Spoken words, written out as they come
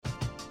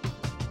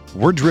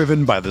We're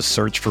driven by the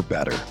search for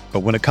better. But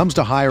when it comes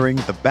to hiring,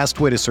 the best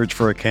way to search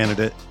for a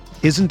candidate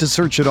isn't to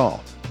search at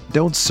all.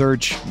 Don't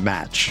search,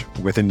 match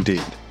with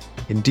Indeed.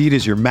 Indeed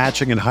is your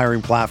matching and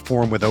hiring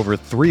platform with over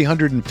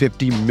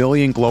 350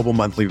 million global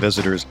monthly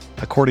visitors,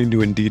 according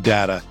to Indeed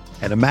data,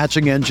 and a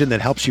matching engine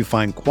that helps you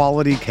find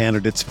quality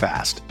candidates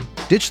fast.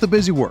 Ditch the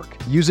busy work.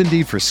 Use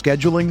Indeed for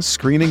scheduling,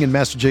 screening, and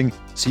messaging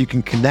so you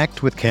can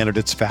connect with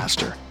candidates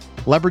faster.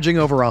 Leveraging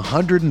over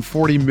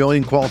 140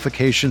 million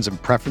qualifications and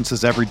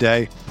preferences every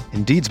day,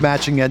 Indeed's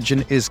matching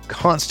engine is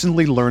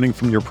constantly learning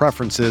from your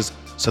preferences,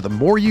 so the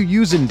more you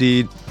use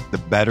Indeed, the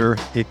better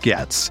it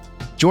gets.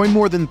 Join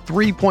more than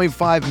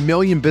 3.5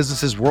 million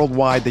businesses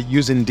worldwide that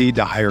use Indeed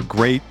to hire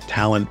great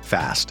talent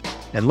fast.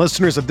 And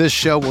listeners of this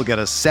show will get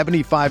a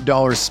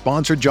 $75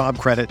 sponsored job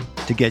credit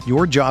to get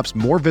your jobs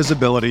more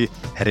visibility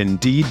at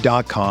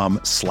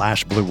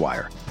Indeed.com/Blue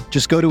Wire.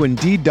 Just go to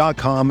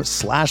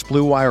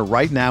Indeed.com/Blue Wire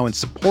right now and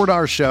support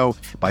our show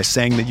by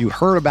saying that you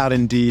heard about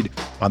Indeed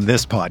on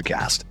this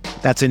podcast.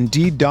 That's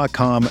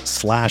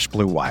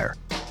Indeed.com/Blue Wire.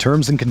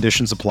 Terms and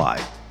conditions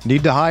apply.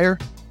 Need to hire?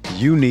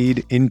 You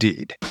need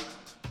Indeed.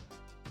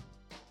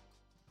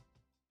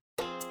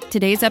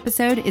 Today's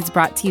episode is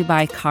brought to you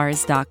by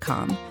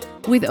Cars.com.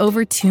 With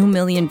over 2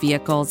 million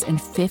vehicles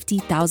and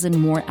 50,000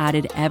 more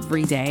added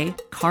every day,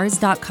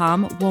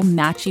 Cars.com will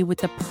match you with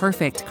the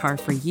perfect car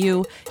for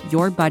you,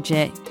 your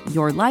budget,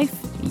 your life,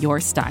 your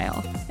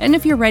style. And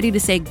if you're ready to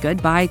say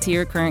goodbye to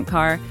your current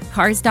car,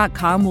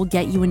 Cars.com will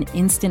get you an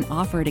instant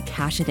offer to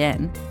cash it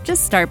in.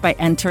 Just start by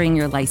entering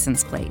your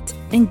license plate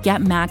and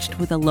get matched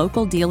with a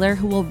local dealer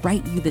who will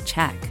write you the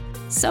check.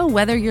 So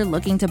whether you're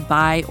looking to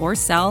buy or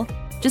sell,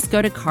 just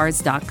go to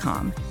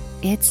Cars.com.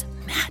 It's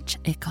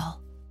magical.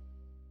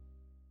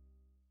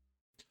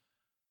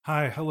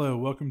 Hi, hello,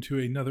 welcome to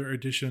another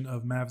edition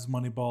of Mavs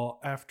Moneyball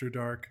After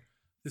Dark.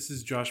 This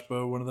is Josh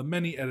Bowe, one of the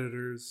many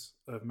editors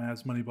of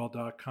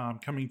MavsMoneyball.com,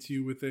 coming to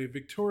you with a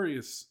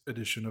victorious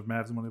edition of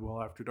Mavs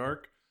Moneyball After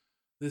Dark.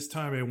 This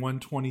time a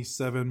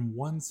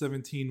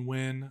 127-117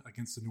 win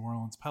against the New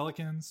Orleans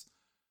Pelicans.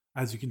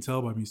 As you can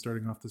tell by me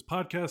starting off this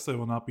podcast, I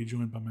will not be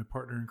joined by my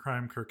partner in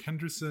crime, Kirk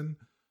Henderson.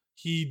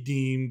 He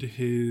deemed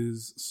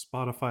his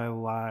Spotify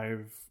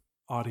Live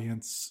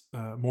audience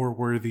more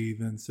worthy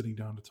than sitting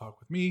down to talk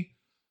with me.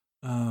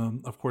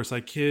 Of course, I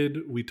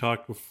kid. We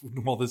talked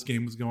while this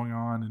game was going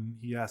on, and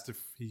he asked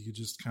if he could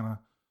just kind of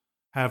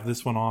have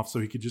this one off so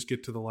he could just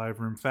get to the live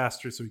room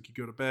faster so he could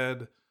go to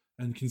bed.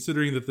 And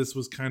considering that this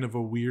was kind of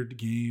a weird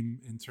game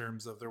in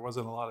terms of there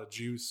wasn't a lot of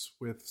juice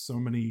with so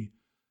many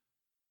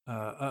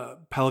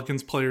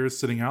Pelicans players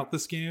sitting out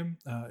this game,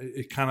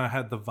 it kind of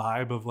had the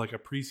vibe of like a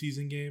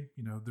preseason game.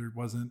 You know,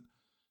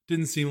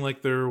 didn't seem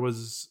like there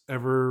was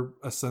ever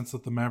a sense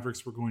that the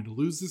Mavericks were going to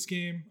lose this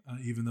game,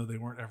 even though they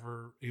weren't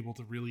ever able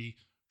to really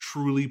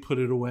truly put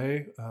it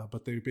away.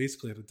 But they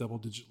basically had a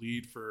double-digit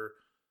lead for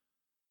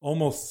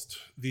almost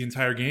the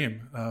entire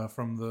game.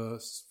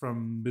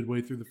 From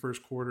midway through the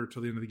first quarter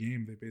till the end of the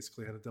game, they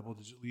basically had a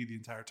double-digit lead the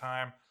entire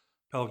time.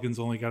 Pelicans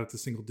only got it to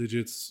single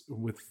digits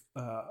with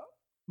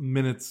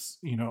minutes,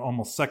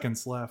 almost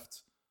seconds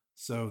left.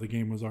 So the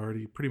game was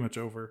already pretty much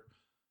over.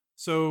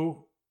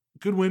 So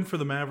good win for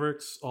the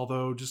Mavericks,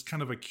 although just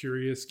kind of a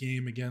curious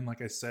game again.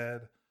 Like I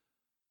said,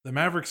 the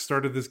Mavericks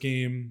started this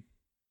game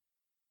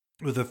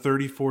with a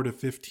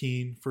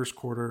 34-15 first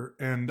quarter,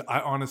 and I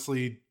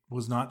honestly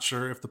was not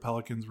sure if the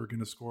Pelicans were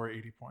going to score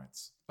 80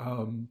 points.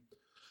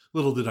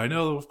 Little did I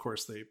know, of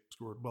course, they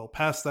scored well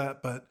past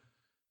that, but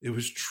it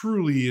was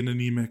truly an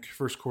anemic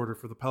first quarter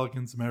for the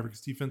Pelicans. The Mavericks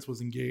defense was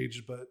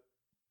engaged, but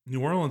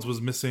New Orleans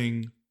was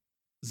missing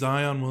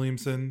Zion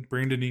Williamson,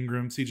 Brandon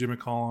Ingram, CJ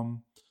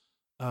McCollum,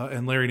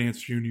 and Larry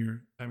Nance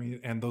Jr.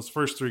 And those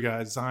first three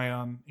guys,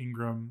 Zion,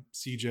 Ingram,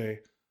 CJ,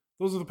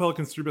 those are the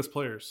Pelicans' three best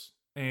players.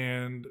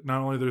 And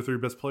not only their three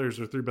best players,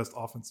 they're three best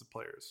offensive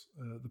players.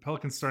 The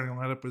Pelicans' starting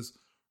lineup was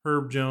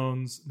Herb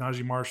Jones,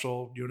 Najee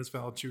Marshall, Jonas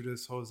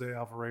Valanciunas, Jose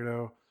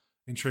Alvarado,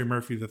 and Trey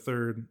Murphy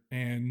III.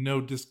 And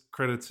no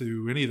discredit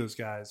to any of those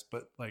guys,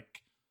 but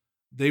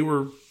they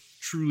were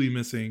truly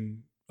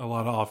missing a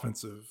lot of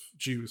offensive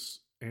juice.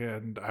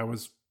 And I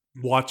was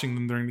watching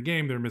them during the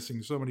game. They're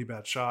missing so many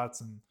bad shots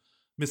and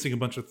missing a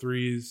bunch of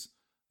threes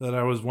that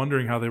I was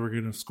wondering how they were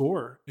going to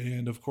score.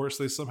 And of course,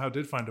 they somehow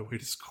did find a way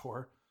to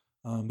score.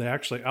 They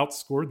actually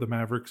outscored the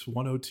Mavericks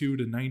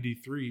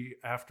 102-93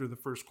 after the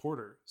first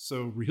quarter.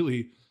 So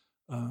really,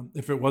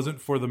 if it wasn't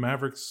for the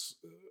Mavericks'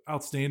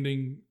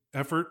 outstanding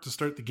effort to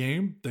start the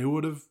game, they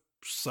would have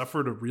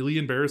suffered a really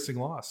embarrassing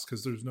loss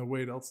because there's no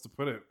way else to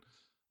put it.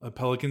 A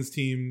Pelicans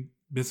team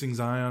missing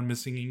Zion,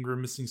 missing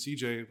Ingram, missing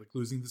CJ,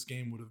 losing this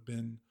game would have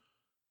been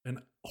an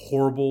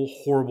horrible,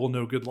 horrible,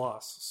 no good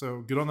loss.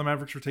 So good on the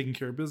Mavericks for taking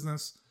care of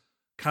business.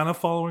 Kind of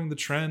following the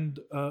trend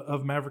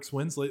of Mavericks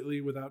wins lately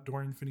without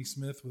Dorian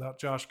Finney-Smith, without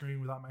Josh Green,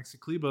 without Maxi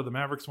Kleber. The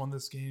Mavericks won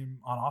this game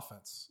on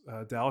offense.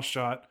 Dallas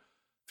shot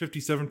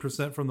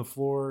 57% from the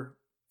floor,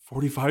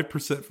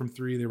 45% from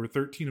three. They were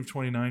 13 of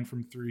 29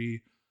 from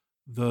three.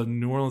 The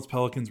New Orleans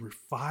Pelicans were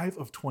 5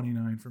 of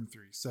 29 from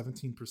three,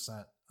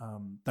 17%.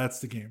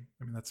 That's the game.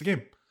 That's the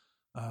game.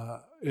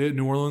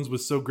 New Orleans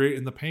was so great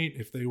in the paint.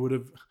 If they would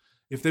have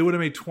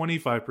made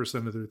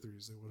 25% of their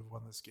threes, they would have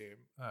won this game.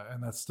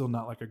 And that's still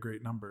not like a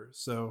great number.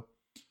 So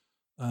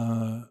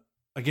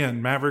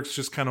again, Mavericks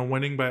just kind of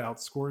winning by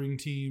outscoring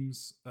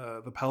teams.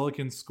 The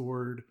Pelicans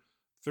scored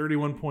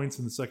 31 points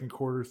in the second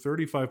quarter,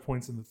 35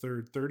 points in the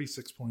third,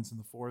 36 points in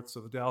the fourth.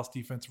 So the Dallas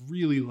defense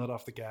really let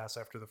off the gas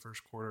after the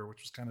first quarter,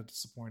 which was kind of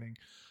disappointing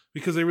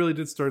because they really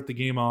did start the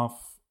game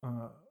off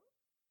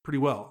pretty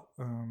well.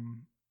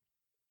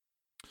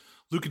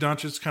 Luka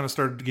Doncic kind of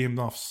started the game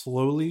off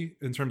slowly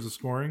in terms of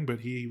scoring,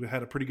 but he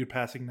had a pretty good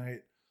passing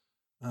night.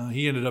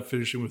 He ended up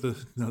finishing with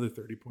another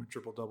 30-point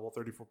triple-double,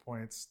 34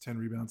 points, 10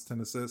 rebounds,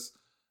 10 assists.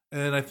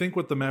 And I think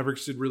what the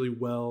Mavericks did really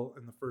well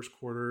in the first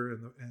quarter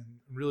and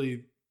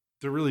really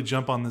to really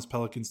jump on this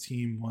Pelicans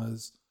team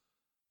was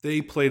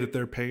they played at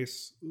their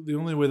pace. The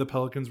only way the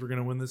Pelicans were going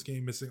to win this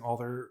game, missing all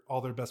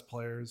their best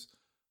players,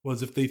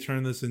 was if they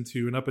turned this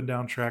into an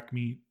up-and-down track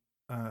meet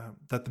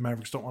that the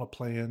Mavericks don't want to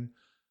play in.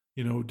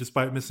 You know,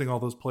 despite missing all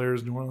those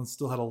players, New Orleans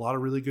still had a lot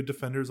of really good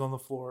defenders on the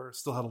floor,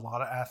 still had a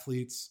lot of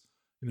athletes,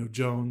 you know,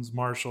 Jones,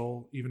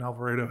 Marshall, even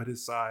Alvarado had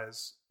his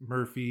size,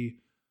 Murphy,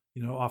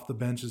 you know, off the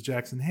bench is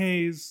Jackson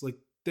Hayes,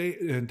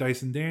 and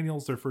Dyson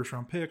Daniels, their first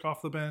round pick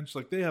off the bench.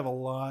 Like, they have a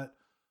lot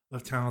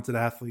of talented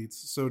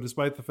athletes. So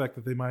despite the fact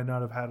that they might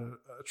not have had a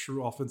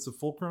true offensive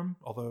fulcrum,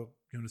 although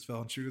Jonas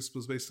Valanciunas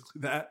was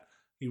basically that,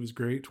 he was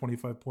great,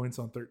 25 points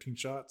on 13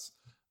 shots.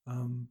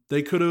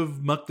 They could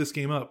have mucked this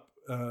game up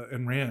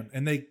and ran,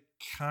 and they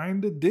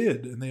kind of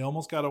did, and they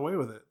almost got away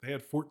with it. They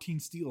had 14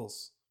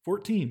 steals.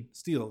 Herb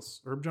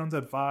Jones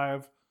had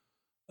 5,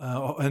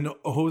 and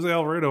Jose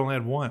Alvarado only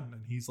had 1,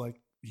 and he's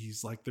like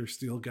their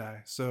steal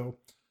guy. So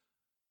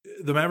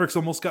the Mavericks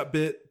almost got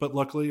bit, but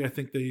luckily I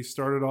think they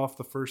started off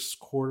the first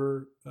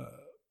quarter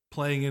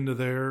playing into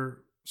their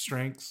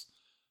strengths.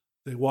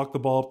 They walked the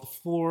ball up the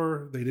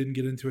floor. They didn't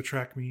get into a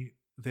track meet.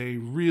 They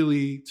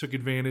really took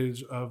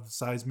advantage of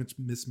size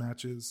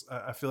mismatches.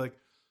 I feel like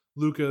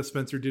Luka,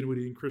 Spencer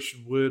Dinwiddie, and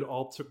Christian Wood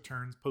all took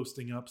turns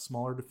posting up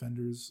smaller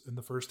defenders in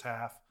the first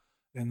half,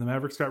 and the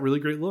Mavericks got really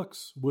great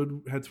looks.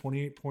 Wood had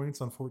 28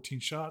 points on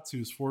 14 shots. He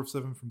was 4 of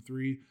 7 from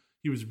 3.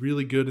 He was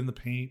really good in the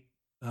paint.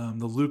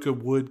 The Luka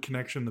Wood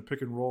connection, the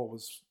pick and roll,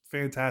 was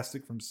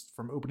fantastic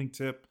from opening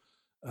tip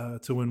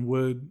to when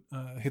Wood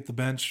hit the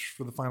bench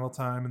for the final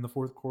time in the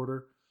fourth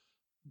quarter.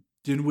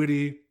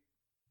 Dinwiddie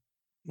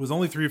was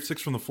only 3 of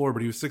 6 from the floor,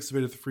 but he was 6 of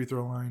 8 at the free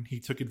throw line.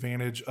 He took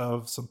advantage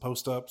of some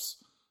post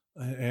ups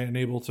and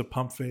able to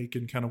pump fake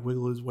and kind of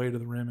wiggle his way to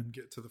the rim and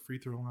get to the free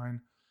throw line.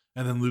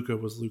 And then Luka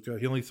was Luka.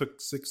 He only took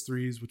 6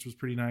 threes, which was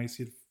pretty nice.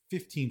 He had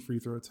 15 free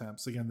throw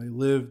attempts. Again, the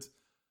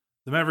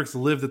Mavericks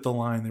lived at the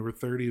line. They were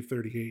 30 of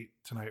 38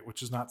 tonight,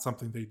 which is not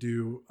something they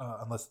do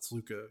unless it's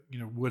Luka. You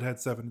know, Wood had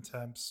 7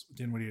 attempts.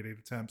 Dinwiddie had 8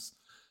 attempts.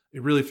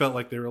 It really felt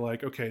like they were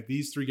like, okay,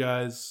 these 3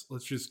 guys,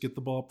 let's just get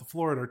the ball up the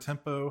floor at our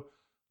tempo.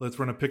 Let's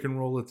run a pick and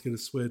roll. Let's get a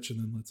switch, and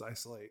then let's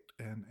isolate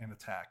and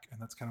attack.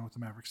 And that's kind of what the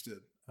Mavericks did.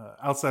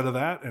 Outside of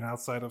that, and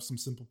outside of some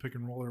simple pick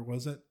and roll, there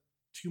wasn't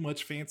too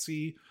much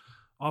fancy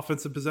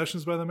offensive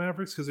possessions by the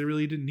Mavericks because they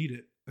really didn't need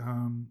it.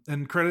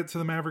 And credit to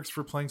the Mavericks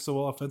for playing so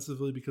well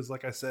offensively because,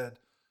 like I said,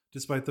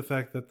 despite the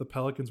fact that the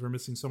Pelicans were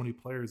missing so many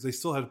players, they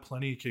still had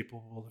plenty of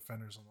capable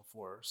defenders on the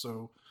floor.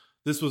 So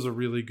this was a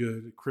really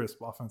good,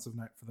 crisp offensive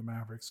night for the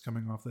Mavericks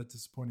coming off that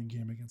disappointing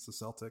game against the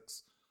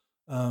Celtics.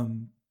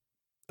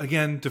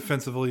 Again,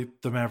 defensively,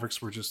 the Mavericks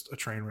were just a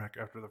train wreck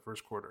after the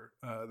first quarter.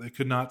 They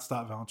could not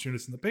stop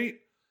Valanciunas in the paint,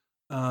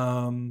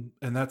 and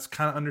that's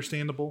kind of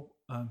understandable.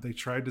 They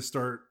tried to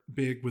start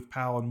big with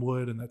Powell and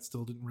Wood, and that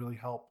still didn't really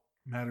help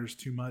matters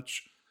too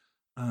much.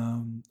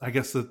 I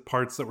guess the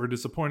parts that were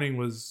disappointing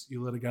was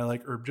you let a guy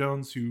like Herb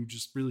Jones, who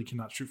just really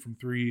cannot shoot from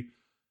 3,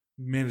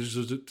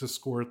 manages to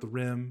score at the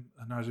rim.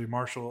 Najee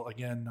Marshall,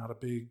 again, not a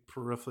big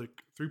prolific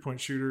 3-point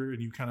shooter,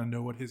 and you kind of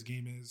know what his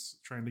game is,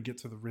 trying to get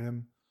to the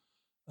rim.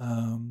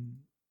 And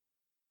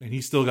he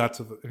still got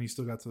to the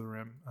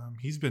rim.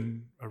 He's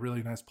been a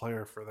really nice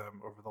player for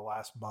them over the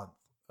last month,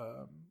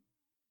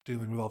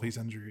 dealing with all these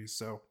injuries.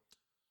 So,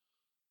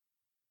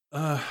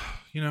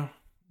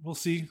 we'll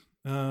see.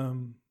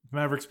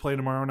 Mavericks play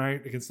tomorrow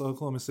night against the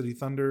Oklahoma City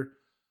Thunder.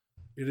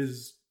 It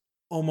is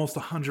almost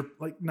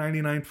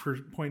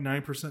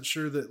 99.9%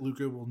 sure that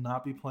Luka will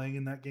not be playing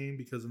in that game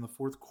because in the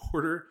fourth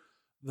quarter,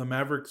 the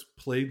Mavericks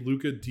played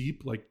Luka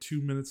deep, like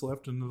 2 minutes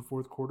left into the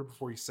fourth quarter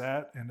before he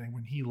sat. And then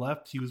when he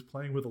left, he was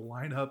playing with a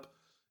lineup.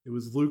 It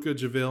was Luka,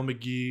 JaVale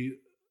McGee,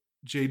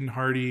 Jaden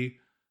Hardy,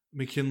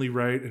 McKinley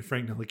Wright, and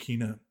Frank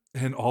Ntilikina.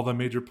 And all the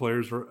major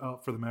players were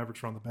out for the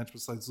Mavericks were on the bench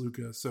besides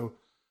Luka. So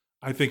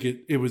I think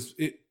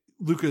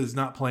Luka is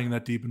not playing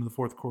that deep into the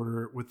fourth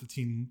quarter with the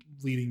team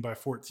leading by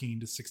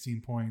 14 to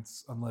 16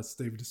 points unless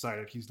they've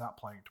decided he's not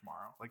playing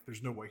tomorrow. Like,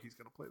 there's no way he's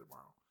going to play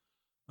tomorrow.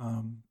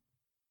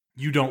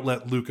 You don't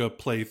let Luka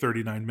play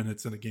 39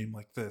 minutes in a game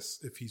like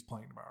this if he's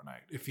playing tomorrow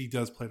night. If he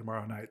does play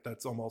tomorrow night,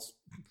 that's almost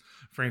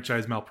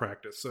franchise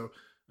malpractice. So,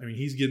 I mean,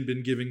 he's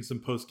been giving some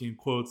post-game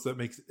quotes that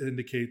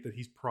indicate that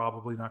he's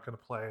probably not going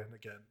to play. And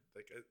again,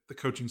 the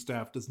coaching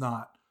staff does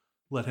not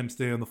let him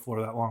stay on the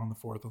floor that long in the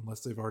fourth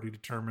unless they've already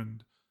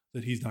determined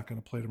that he's not going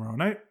to play tomorrow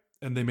night.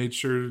 And they made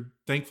sure,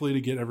 thankfully,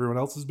 to get everyone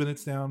else's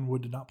minutes down.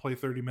 Wood did not play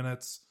 30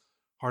 minutes.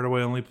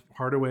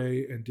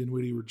 Hardaway and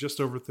Dinwiddie were just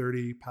over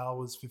 30. Powell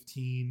was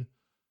 15.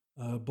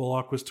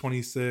 Bullock was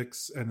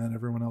 26, and then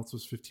everyone else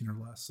was 15 or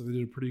less. So they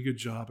did a pretty good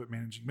job at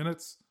managing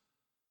minutes.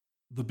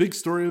 The big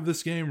story of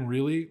this game,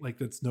 really, like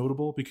that's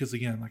notable, because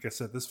again, like I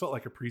said, this felt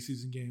like a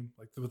preseason game.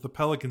 Like with the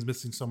Pelicans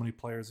missing so many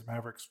players,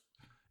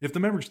 if the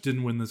Mavericks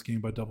didn't win this game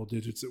by double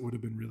digits, it would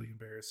have been really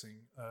embarrassing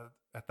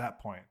at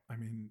that point. I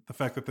mean, the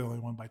fact that they only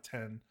won by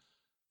 10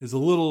 is a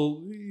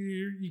little,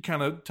 you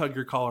kind of tug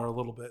your collar a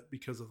little bit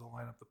because of the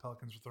lineup the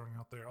Pelicans were throwing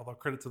out there. Although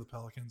credit to the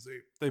Pelicans,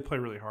 they play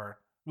really hard.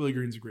 Willie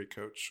Green's a great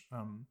coach.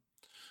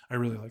 I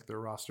really like their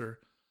roster.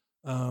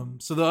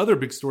 So the other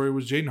big story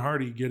was Jaden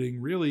Hardy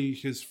getting really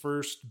his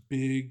first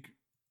big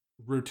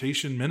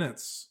rotation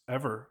minutes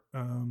ever.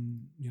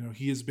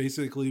 He has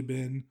basically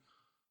been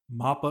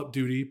mop up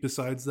duty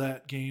besides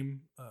that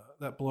game,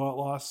 that blowout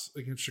loss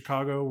against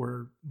Chicago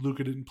where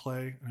Luka didn't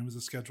play and it was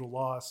a scheduled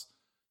loss.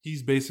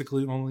 He's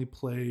basically only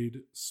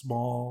played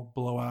small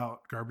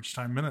blowout garbage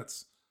time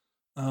minutes.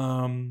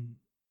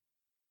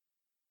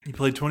 He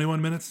played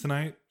 21 minutes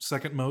tonight,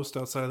 second most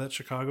outside of that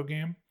Chicago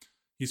game.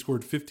 He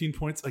scored 15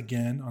 points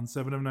again on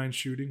 7 of 9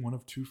 shooting, 1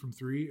 of 2 from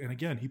 3. And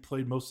again, he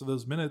played most of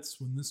those minutes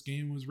when this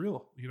game was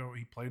real.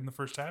 He played in the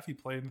first half. He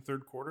played in the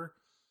third quarter.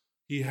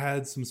 He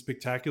had some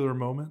spectacular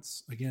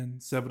moments. Again,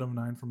 7 of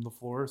 9 from the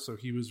floor. So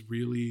he was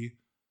really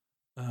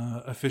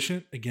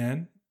efficient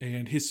again.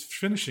 And his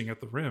finishing at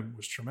the rim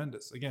was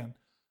tremendous. Again,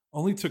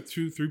 only took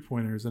 2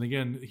 3-pointers. And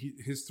again,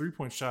 his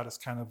 3-point shot is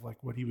kind of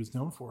like what he was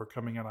known for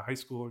coming out of high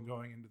school and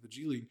going into the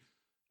G League.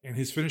 And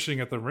his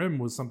finishing at the rim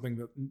was something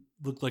that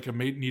looked like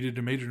needed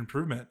a major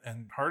improvement.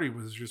 And Hardy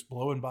was just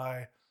blowing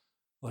by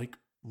like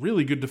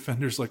really good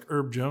defenders like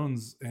Herb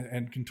Jones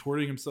and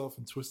contorting himself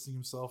and twisting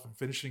himself and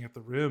finishing at the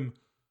rim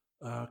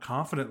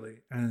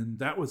confidently. And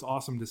that was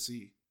awesome to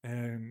see.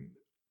 And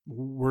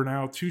we're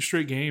now 2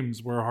 straight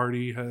games where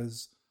Hardy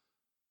has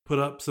put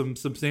up some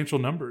substantial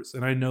numbers.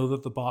 And I know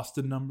that the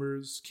Boston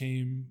numbers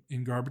came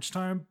in garbage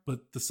time,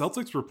 but the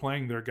Celtics were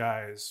playing their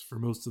guys for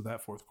most of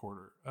that fourth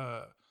quarter.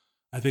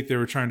 I think they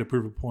were trying to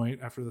prove a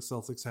point after the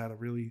Celtics had a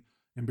really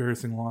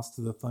embarrassing loss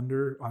to the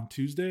Thunder on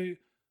Tuesday.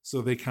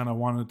 So they kind of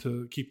wanted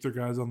to keep their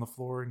guys on the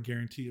floor and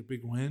guarantee a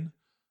big win.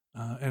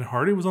 And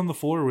Hardy was on the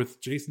floor with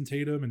Jason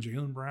Tatum and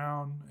Jaylen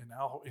Brown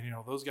and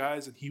those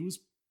guys, and he was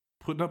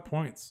putting up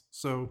points.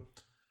 So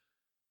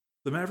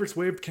the Mavericks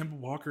waived Kemba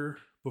Walker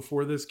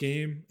before this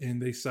game,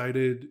 and they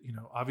cited,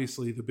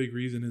 obviously the big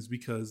reason is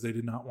because they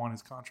did not want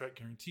his contract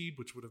guaranteed,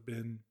 which would have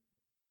been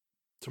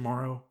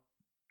tomorrow.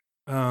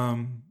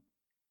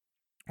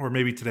 Or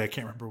maybe today, I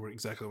can't remember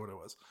exactly what it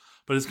was.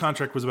 But his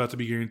contract was about to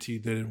be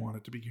guaranteed. They didn't want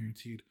it to be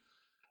guaranteed.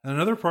 And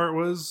another part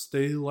was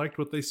they liked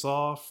what they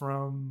saw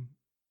from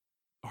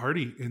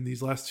Hardy in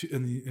these last two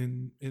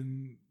in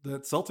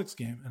that Celtics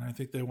game. And I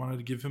think they wanted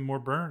to give him more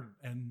burn.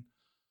 And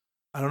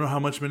I don't know how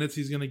much minutes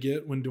he's going to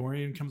get when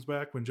Dorian comes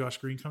back, when Josh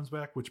Green comes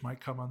back, which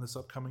might come on this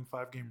upcoming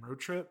 5-game road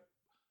trip.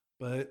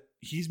 But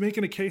he's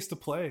making a case to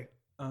play.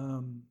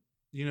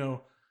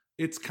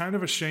 It's kind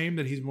of a shame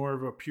that he's more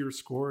of a pure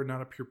scorer,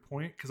 not a pure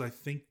point, because I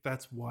think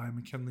that's why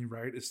McKinley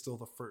Wright is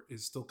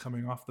still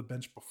coming off the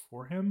bench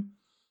before him.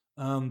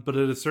 But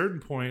at a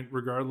certain point,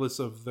 regardless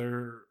of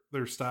their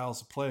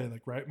styles of play,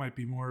 like Wright might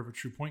be more of a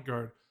true point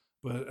guard,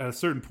 but at a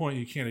certain point,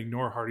 you can't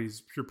ignore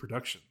Hardy's pure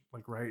production.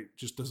 Like Wright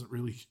just doesn't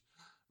really.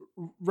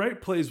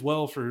 Wright plays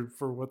well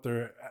for what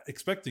they're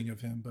expecting of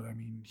him, but I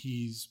mean,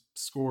 he's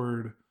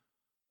scored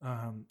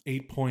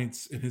 8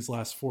 points in his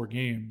last 4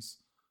 games.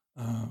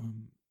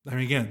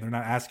 Again, they're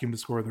not asking him to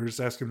score. They're just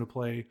asking him to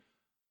play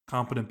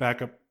competent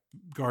backup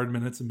guard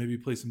minutes and maybe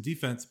play some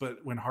defense. But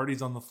when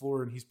Hardy's on the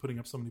floor and he's putting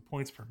up so many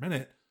points per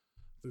minute,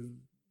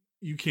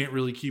 you can't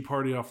really keep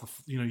Hardy off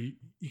the,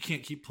 you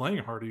can't keep playing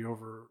Hardy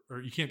over,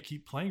 or you can't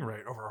keep playing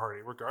Wright over Hardy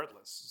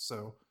regardless.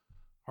 So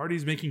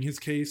Hardy's making his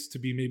case to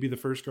be maybe the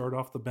first guard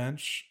off the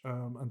bench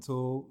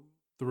until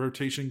the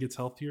rotation gets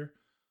healthier.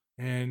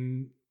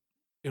 And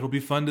it'll be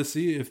fun to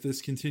see if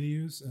this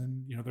continues.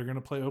 And, they're going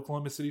to play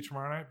Oklahoma City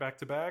tomorrow night back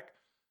to back.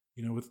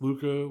 With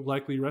Luka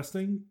likely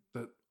resting,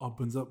 that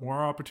opens up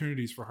more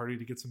opportunities for Hardy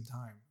to get some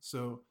time.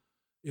 So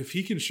if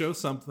he can show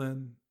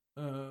something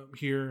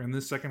here in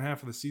this second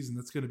half of the season,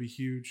 that's going to be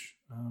huge.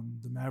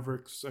 The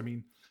Mavericks,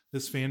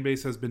 this fan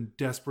base has been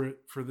desperate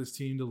for this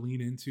team to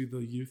lean into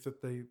the youth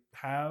that they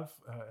have.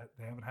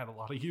 They haven't had a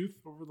lot of youth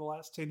over the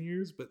last 10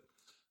 years, but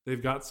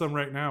they've got some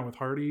right now with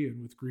Hardy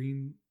and with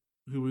Green,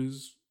 who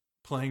is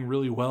playing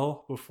really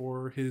well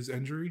before his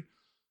injury.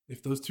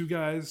 If those two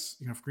guys,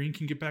 if Green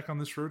can get back on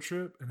this road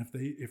trip, and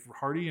if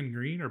Hardy and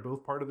Green are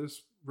both part of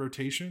this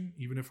rotation,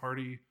 even if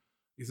Hardy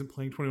isn't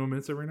playing 21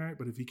 minutes every night,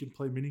 but if he can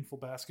play meaningful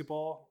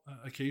basketball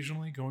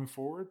occasionally going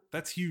forward,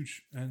 that's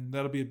huge. And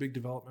that'll be a big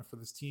development for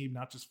this team,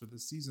 not just for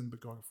this season, but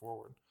going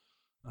forward.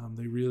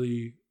 They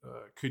really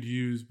could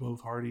use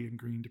both Hardy and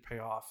Green to pay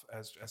off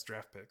as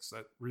draft picks.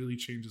 That really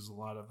changes a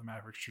lot of the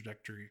Mavericks'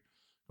 trajectory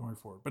going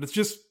forward. But it's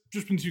just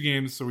been 2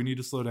 games, so we need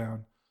to slow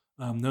down.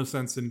 No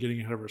sense in getting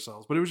ahead of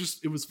ourselves. But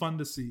it was fun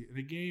to see in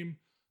a game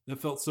that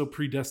felt so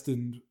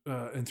predestined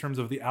in terms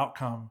of the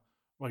outcome,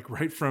 like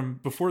right from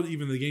before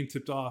even the game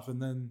tipped off,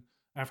 and then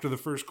after the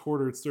first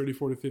quarter, it's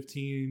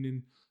 34-15,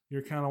 and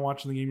you're kind of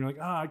watching the game. You're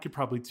like, I could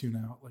probably tune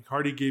out. Like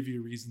Hardy gave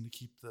you a reason to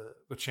keep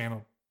the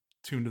channel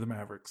tuned to the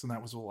Mavericks, and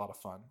that was a lot of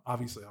fun.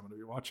 Obviously, I'm going to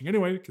be watching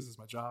anyway because it's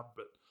my job.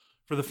 But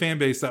for the fan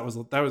base, that was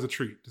a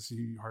treat to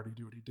see Hardy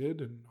do what he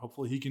did, and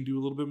hopefully he can do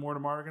a little bit more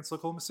tomorrow against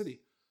Oklahoma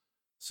City.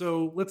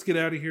 So let's get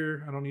out of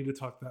here. I don't need to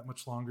talk that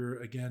much longer.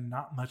 Again,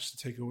 not much to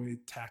take away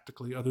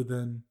tactically, other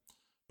than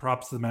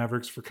props to the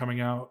Mavericks for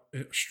coming out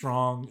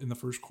strong in the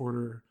first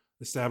quarter,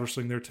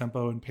 establishing their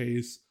tempo and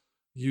pace,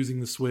 using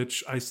the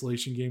switch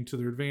isolation game to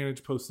their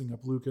advantage, posting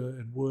up Luka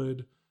and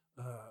Wood,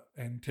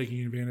 and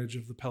taking advantage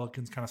of the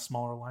Pelicans' kind of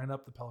smaller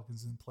lineup. The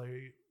Pelicans didn't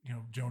play,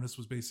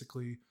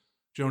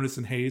 Jonas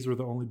and Hayes were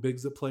the only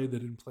bigs that played. They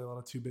didn't play a lot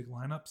of 2 big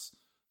lineups.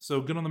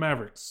 So good on the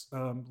Mavericks.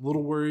 A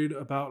little worried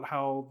about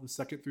how the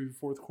second through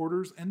fourth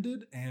quarters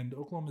ended, and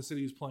Oklahoma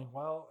City is playing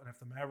well. And if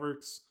the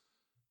Mavericks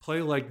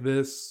play like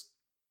this,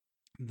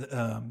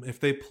 if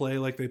they play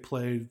like they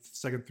played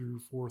second through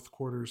fourth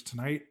quarters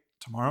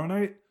tomorrow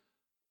night,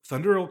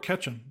 Thunder will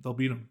catch them. They'll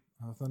beat them.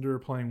 Thunder are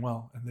playing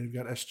well, and they've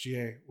got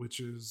SGA,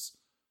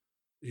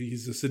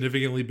 he's a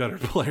significantly better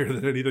player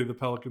than anything the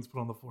Pelicans put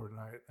on the floor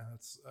tonight. And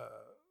that's,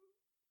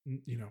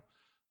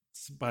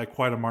 it's by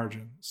quite a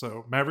margin.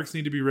 So Mavericks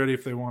need to be ready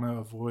if they want to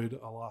avoid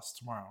a loss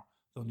tomorrow.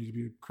 They'll need to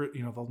be,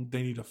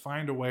 they need to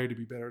find a way to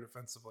be better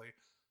defensively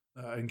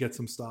and get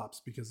some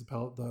stops, because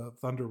the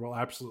Thunder will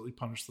absolutely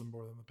punish them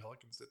more than the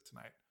Pelicans did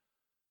tonight.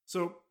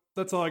 So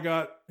that's all I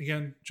got.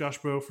 Again, Josh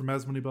Bowe from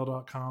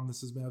MavsMoneyball.com.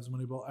 This is Mavs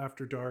Moneyball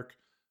After Dark.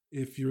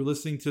 If you're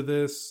listening to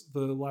this,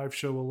 the live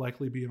show will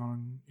likely be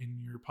on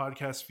in your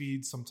podcast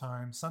feed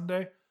sometime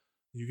Sunday.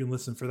 You can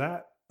listen for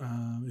that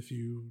if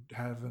you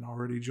haven't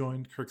already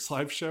joined Kirk's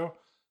live show.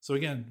 So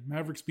again,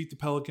 Mavericks beat the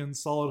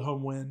Pelicans, solid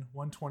home win,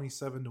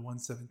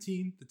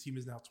 127-117. The team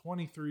is now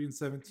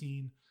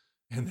 23-17,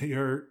 and they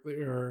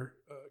are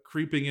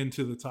creeping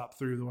into the top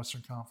 3 of the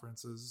Western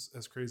Conference,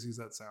 as crazy as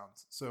that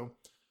sounds. So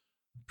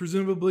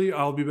presumably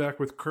I'll be back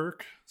with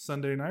Kirk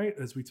Sunday night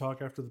as we talk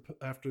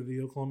after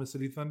the Oklahoma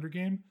City Thunder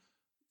game.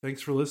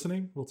 Thanks for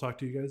listening. We'll talk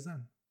to you guys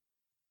then.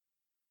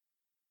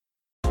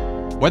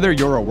 Whether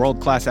you're a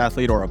world-class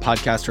athlete or a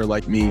podcaster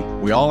like me,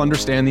 we all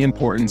understand the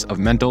importance of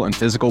mental and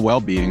physical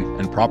well-being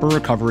and proper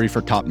recovery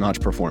for top-notch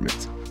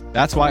performance.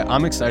 That's why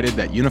I'm excited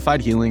that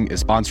Unified Healing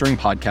is sponsoring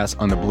podcasts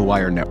on the Blue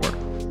Wire Network.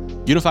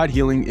 Unified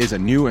Healing is a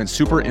new and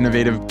super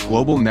innovative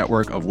global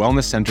network of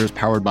wellness centers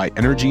powered by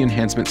Energy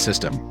Enhancement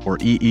System, or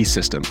EE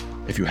System.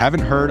 If you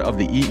haven't heard of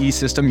the EE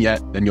System yet,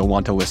 then you'll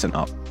want to listen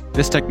up.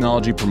 This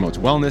technology promotes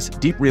wellness,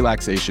 deep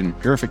relaxation,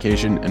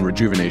 purification, and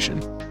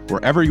rejuvenation.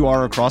 Wherever you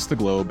are across the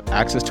globe,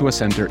 access to a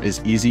center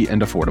is easy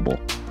and affordable.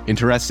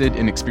 Interested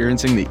in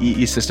experiencing the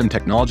EE System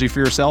technology for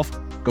yourself?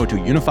 Go to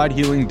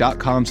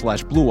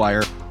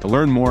unifiedhealing.com/bluewire to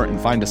learn more and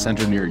find a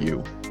center near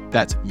you.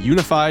 That's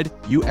unified,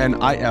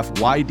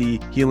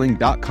 UNIFYD,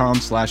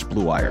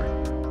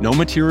 healing.com/bluewire. No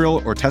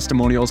material or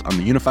testimonials on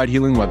the Unified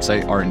Healing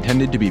website are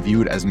intended to be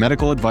viewed as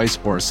medical advice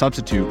or a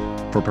substitute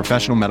for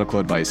professional medical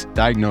advice,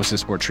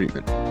 diagnosis, or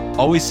treatment.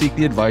 Always seek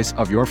the advice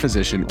of your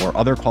physician or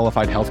other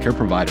qualified healthcare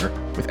provider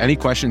with any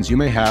questions you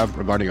may have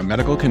regarding a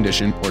medical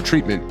condition or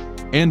treatment,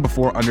 and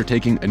before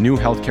undertaking a new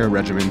healthcare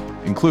regimen,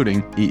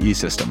 including EE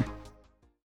System.